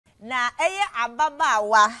Na eye ababa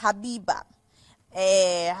wa Habiba.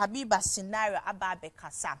 Habiba Sinare ababe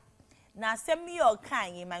kasa. Na semi yo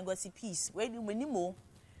kan ye mangosi peace. We ni mo.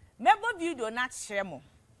 Mebo video na chremo.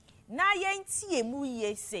 Na yenti emu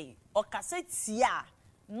ye say o kase tia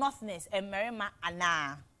northness emerema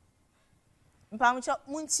ana. Mpamcho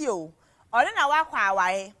munti o. Ore na wakwa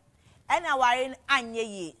aware. Ena ware anye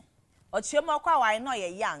ye. O chremo kwa aware no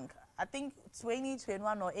ye young. I think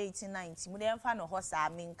 2021 or 18, 19. Mude mfa no hosa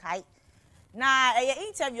minkai. Na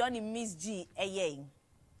interview on Miss G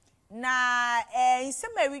na in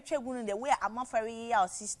some reach the way I'm offering our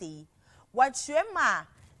sister. What you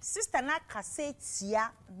sister na cassette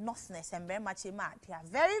northness and very much they are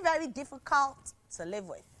very, very difficult to live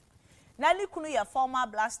with. Nani kunu your former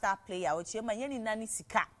blaster player, which you may nani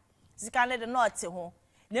sika. Sika let the north home.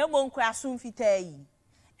 No one kwasum fitei.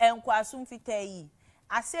 And kwasum fitei.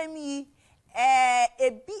 Asemi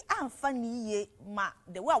ebi amfani ye ma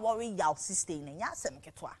the way worry yaw sister na yasem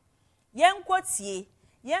ketwa yen kwotie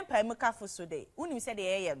yen pamuka foso de unim se de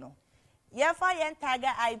ye no yen fa yen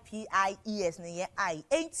tiger IPIES na ye I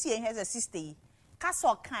entie has a sister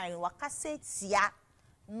kaso kan wakase tia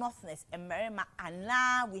northness emerema and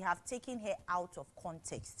now we have taken her out of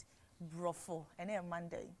context brofo ene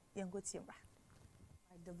Monday yen go timba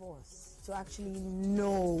divorce to actually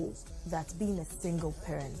know that being a single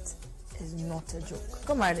parent is not a joke.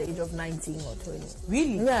 Come at the age of 19 or 20.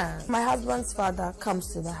 Really? Yeah. My husband's father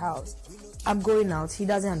comes to the house. I'm going out. He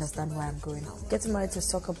doesn't understand why I'm going out. Getting married to a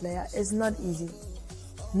soccer player is not easy.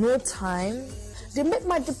 No time. They made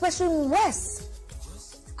my depression worse.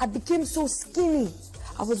 I became so skinny.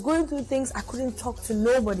 I was going through things I couldn't talk to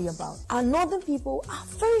nobody about. And northern people are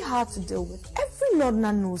very hard to deal with. Every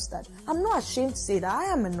northerner knows that. I'm not ashamed to say that I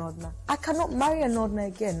am a northerner. I cannot marry a northerner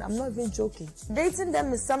again. I'm not even joking. Dating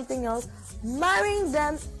them is something else. Marrying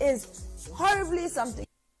them is horribly something.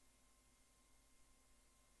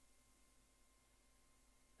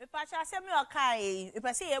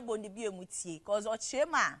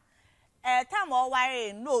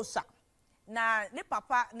 Na ne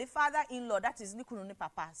papa ne father-in-law that is ni kunu ne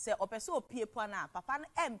papa say opeso opie po na papa no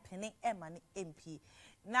empene ema ne MP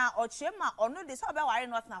na ochema ono de so be ware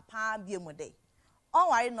not na pa biemu de on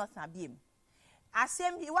ware not na biemu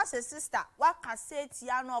asem he was a sister wa cassette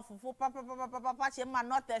ya no fufu papa chema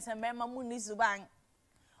not as a member mu ni zuban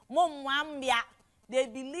mom wambia they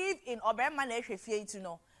believe in obema na ehwefie itu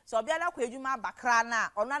no so obia na kwa edwuma bakra na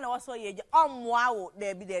ono na wo so ye ommoa wo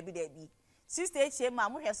debi Sister H.M.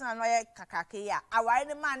 Muheson and Noya Kakakea, a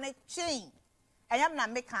wine man chain. I am not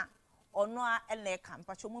meka or no a leg camp,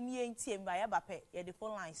 but your mummy ain't team by a bape, yet the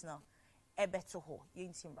phone lines now. A better hole, you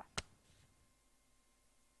ain't timber.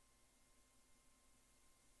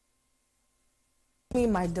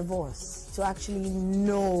 My divorce to actually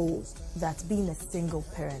know that being a single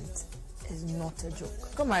parent is not a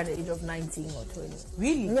joke. Come at the age of 19 or 20.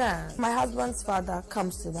 Really? Yeah. My husband's father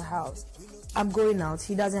comes to the house. I'm going out.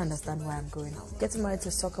 He doesn't understand why I'm going out. Getting married to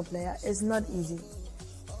a soccer player is not easy.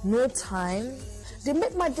 No time. They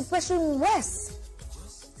made my depression worse.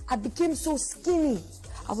 I became so skinny.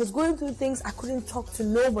 I was going through things I couldn't talk to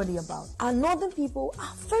nobody about. And northern people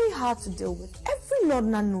are very hard to deal with. Every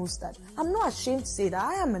northerner knows that. I'm not ashamed to say that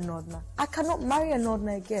I am a northerner. I cannot marry a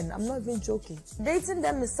northerner again. I'm not even joking. Dating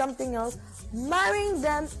them is something else. Marrying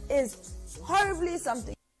them is horribly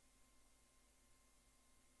something.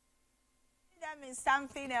 Is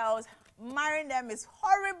something else. Marrying them is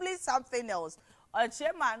horribly something else.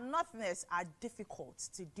 Ochema northness are difficult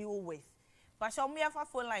to deal with. But show me for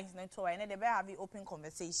phone lines no to and they better have an open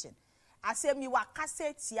conversation. I say me wa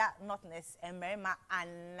cassette ya northness and merima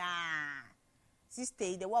and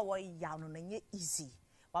sister the wa ya no easy.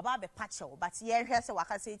 Baba be patcho but here say wa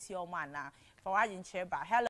cassette your man na for why in chair ba hello.